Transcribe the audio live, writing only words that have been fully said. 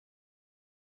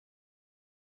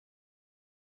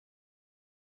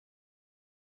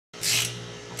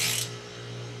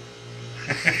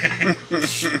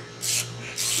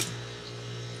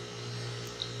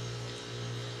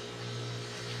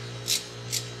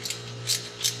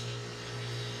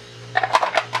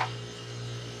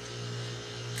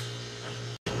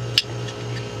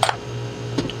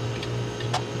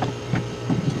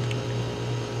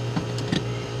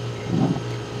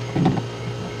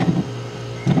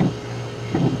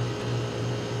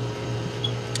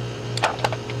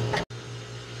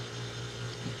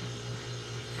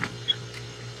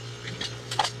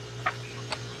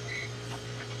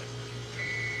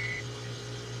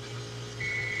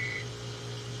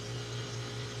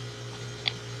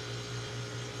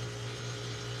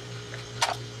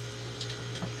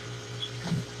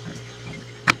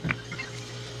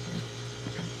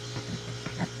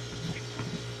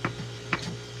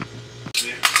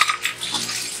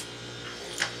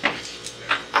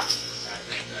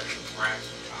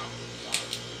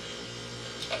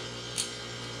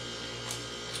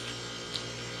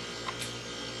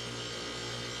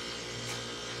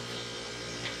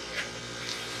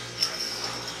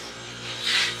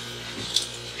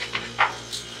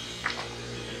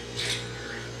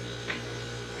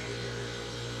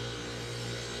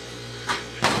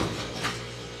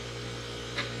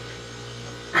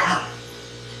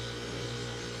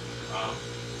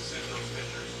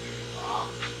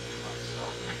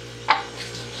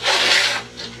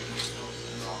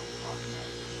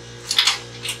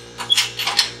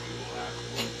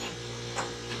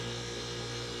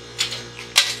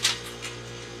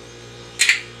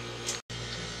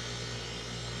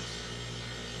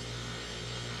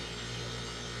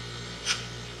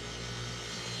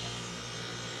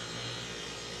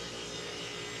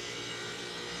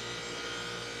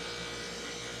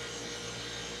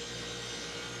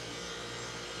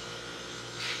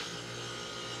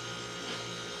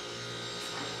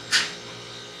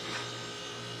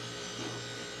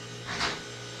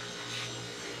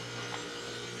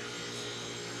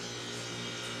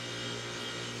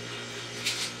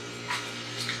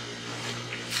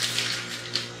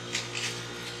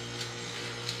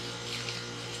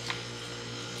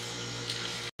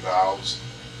valves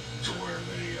to where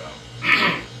they,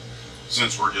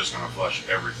 since we're just going to flush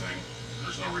everything,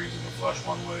 there's no reason to flush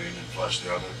one way and then flush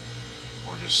the other.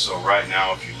 We're just, so right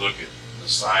now if you look at the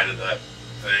side of that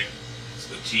thing,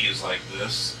 the T is like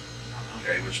this,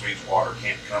 okay, which means water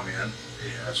can't come in.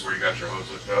 That's where you got your hose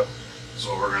hooked up.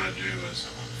 So what we're going to do is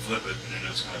flip it, and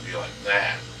it's going to be like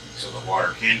that, so the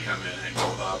water can come in and go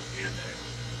up and down.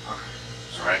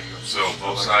 All right, so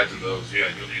both sides of those, yeah,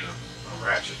 you'll need a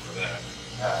ratchet for that.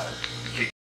 Here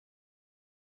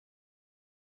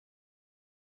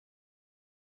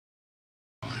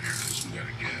it is. We got a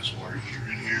gas water heater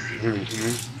in here.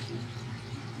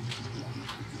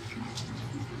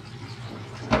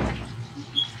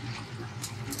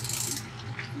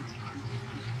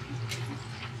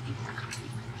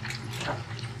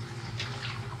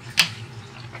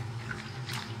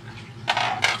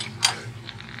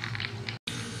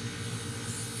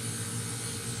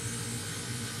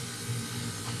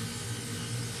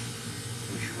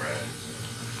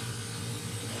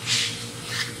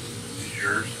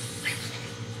 Yours?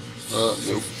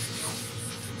 Nope.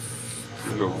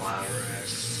 No.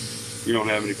 You don't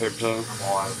have any paper towel? I'm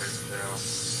all out of paper towel.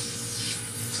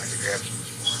 I could grab some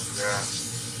more for that.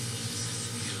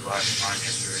 Used a lot of mine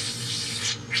yesterday.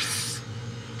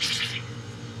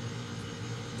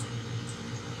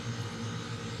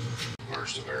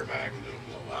 Burst of air back and it'll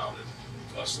blow out and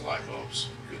plus the light bulbs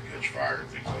could catch fire and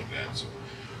things like that. So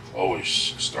always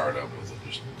start up with it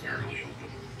just barely open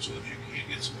so that you can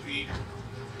get some feed.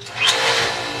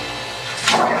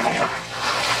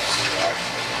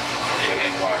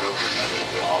 Wide open, that will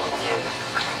be all up there.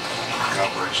 Now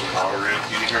bring some water in.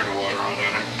 Can you turn the water on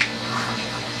down there?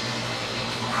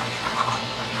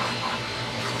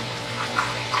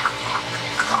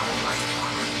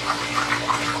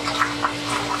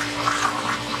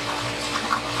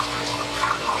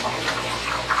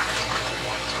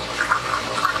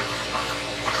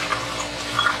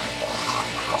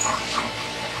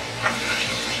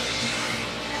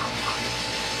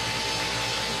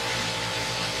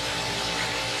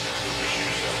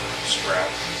 Scrap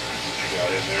that you got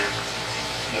in there.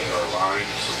 That's our line,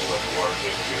 so we'll let the water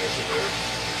take a bit into there.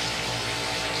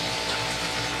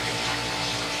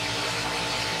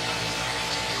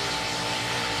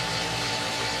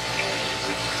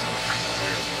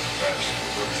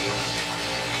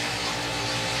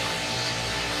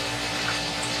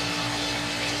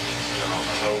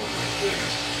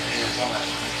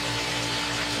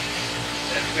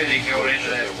 That fitting going into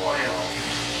that water.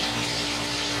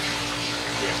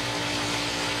 Yeah.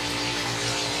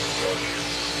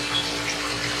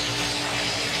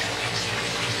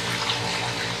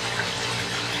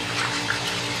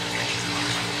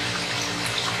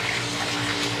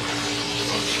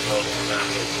 bubble down to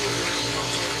the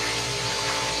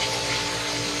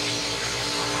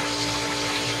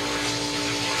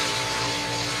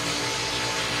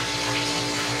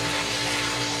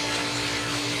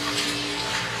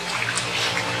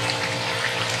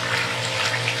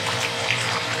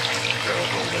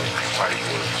pipe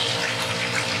works.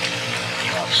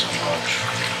 Not so much.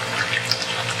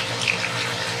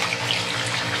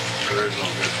 There is no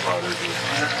good spot, is there?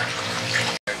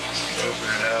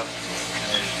 open it up and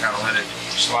then kind of let it.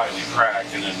 Slightly crack,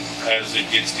 and then as it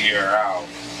gets the air out,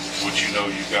 which you know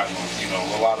you've got, you know,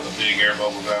 a lot of the big air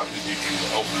bubbles out, you can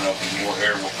open it up and more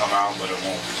air will come out, but it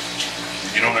won't.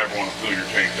 You don't ever want to fill your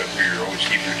tank up here. Always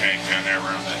keep your tank down there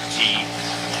around that T,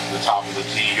 the top of the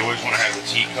T. You always want to have the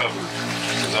T covered,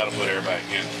 because that'll put air back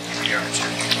in. Yeah.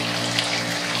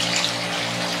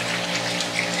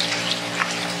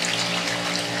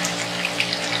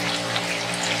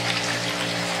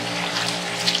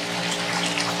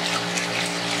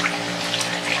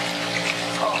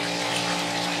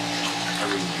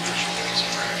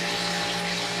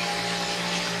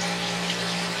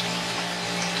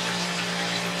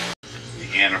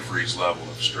 Antifreeze level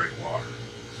of straight water.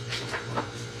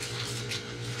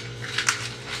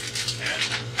 And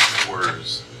where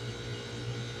is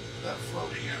that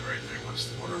floating at right there?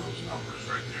 What are those numbers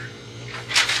right there?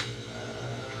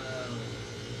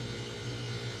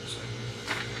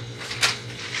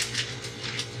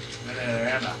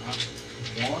 Around 100.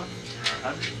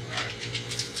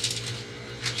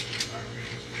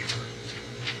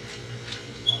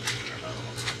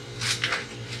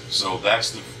 So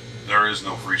that's there is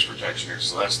no freeze protection here,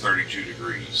 so that's 32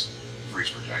 degrees.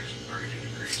 Freeze protection, 32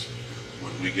 degrees.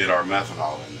 When we get our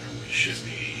methanol in there, we should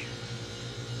be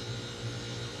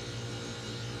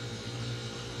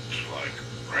like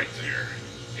right there,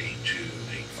 82,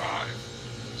 85.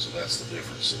 So that's the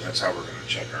difference. So that's how we're going to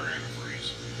check our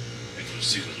antifreeze. And you'll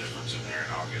see the difference in there,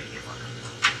 and I'll get a different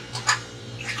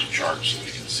chart so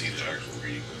we can see the actual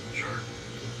reading of the chart.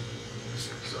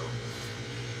 So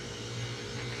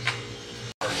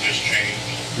just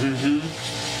changed in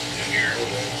here.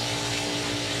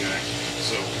 Okay.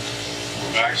 So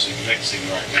we're actually mixing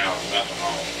right now the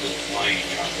methanol that's laying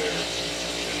out there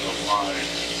in those lines.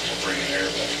 We're bringing air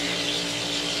back in.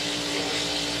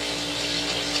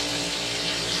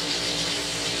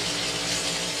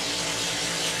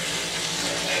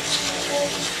 Add some more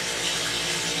water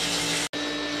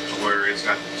to where it's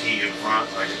got the T in front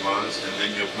like it was, and then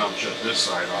you'll come shut this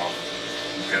side off.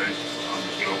 Okay.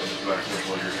 Open it back up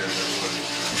while you're here.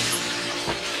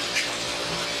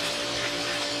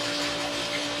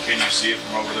 Can you see it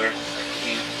from over there?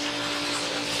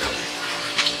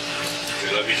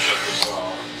 Okay, let me shut this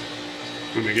off.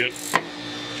 Let me get.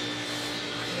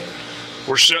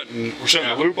 We're shutting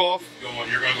the loop off.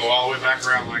 You're going to go all the way back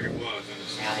around like it was in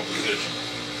its normal position.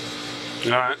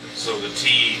 All right. So the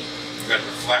T got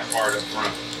the flat part up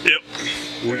front. Yep.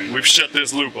 We've shut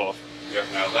this loop off. Yep,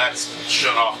 now that's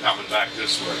shut off coming back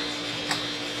this way.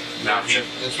 Now,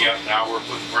 now we're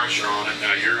putting pressure on it.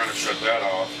 Now you're going to shut that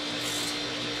off.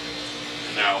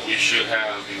 And now we should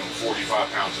have,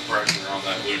 45 pounds of pressure on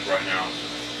that loop right now.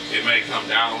 It may come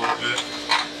down a little bit.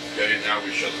 Okay, now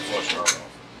we shut the flush guard off.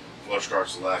 Flush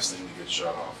guard's the last thing to get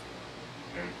shut off.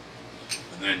 Okay,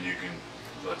 and then you can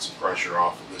let some pressure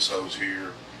off of this hose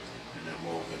here, and then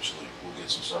we'll get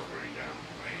some stuff running down.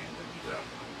 And then be done.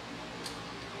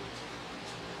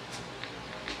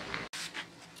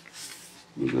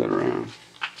 Move that around.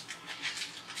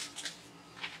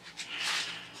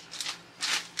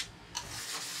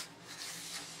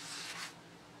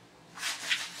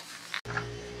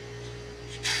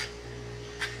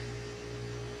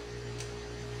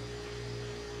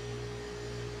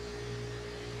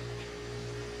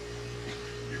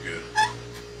 You're good.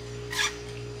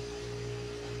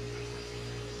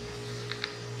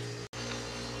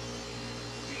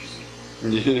 Easy.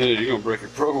 Yeah, you're gonna break your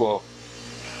pro off.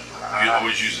 You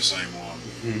always use the same one.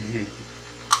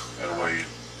 That way,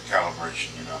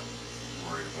 calibration, you're not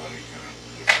worried about any kind of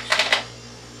difference.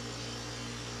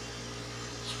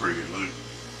 It's a pretty good loop. It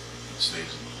stays in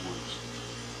the woods.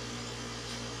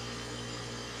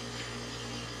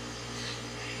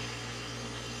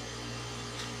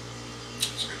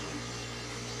 It's a good loop.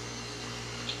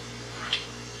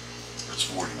 That's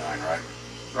 49, right?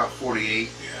 About 48.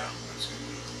 Yeah, that's good.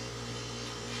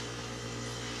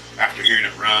 After hearing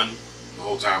it run the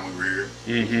whole time we were here,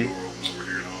 the door open over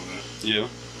here and all that. Yeah.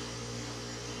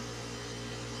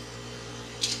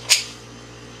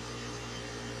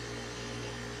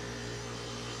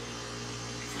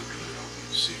 Flip your lid open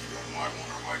to see if you're on white one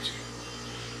or white two.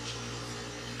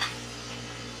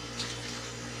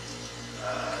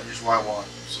 Just white one.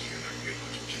 So you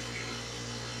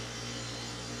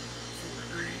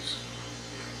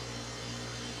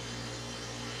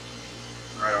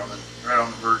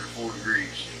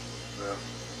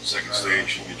stage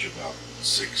should get you about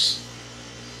 6.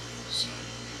 So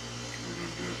we're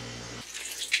doing good.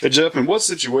 Hey Jeff, in what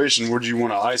situation would you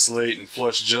want to isolate and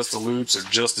flush just the loops or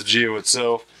just the geo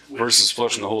itself versus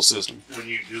flushing the whole system? When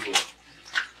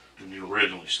you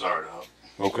originally start up,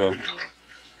 Okay.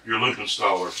 your loop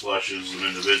installer flushes them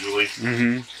individually,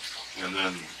 Mm-hmm. and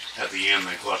then at the end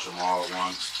they flush them all at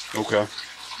once. Okay.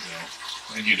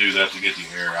 And you do that to get the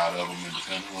air out of them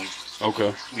independently.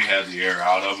 Okay. We had the air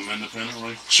out of them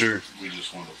independently. Sure. We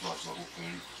just wanted to flush the whole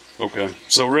thing. Okay.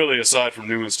 So really, aside from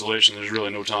new installation, there's really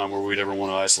no time where we'd ever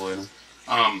want to isolate them.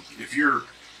 If you're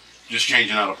just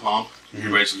changing out a pump,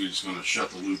 you're basically just going to shut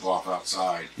the loop off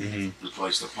outside,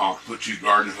 replace the pump, put 2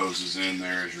 garden hoses in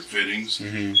there as your fittings,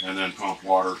 and then pump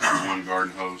water through one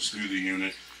garden hose through the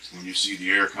unit. When you see the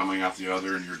air coming out the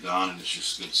other and you're done and it's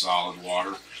just good solid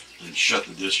water, then shut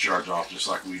the discharge off just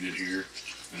like we did here,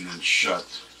 and then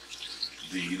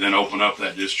then open up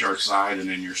that discharge side, and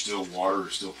then water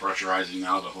is still pressurizing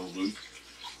now the whole loop,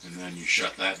 and then you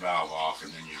shut that valve off,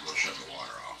 and then you go shut the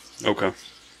water off. Okay.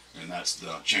 And that's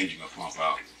the changing a pump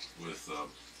out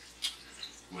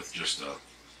with just a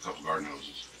couple garden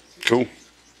hoses. Cool.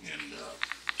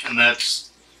 And that's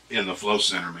in the flow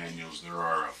center manuals. There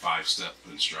are 5-step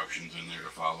instructions in there to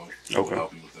follow. Okay. We'll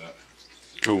help you with that.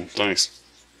 Cool. Thanks.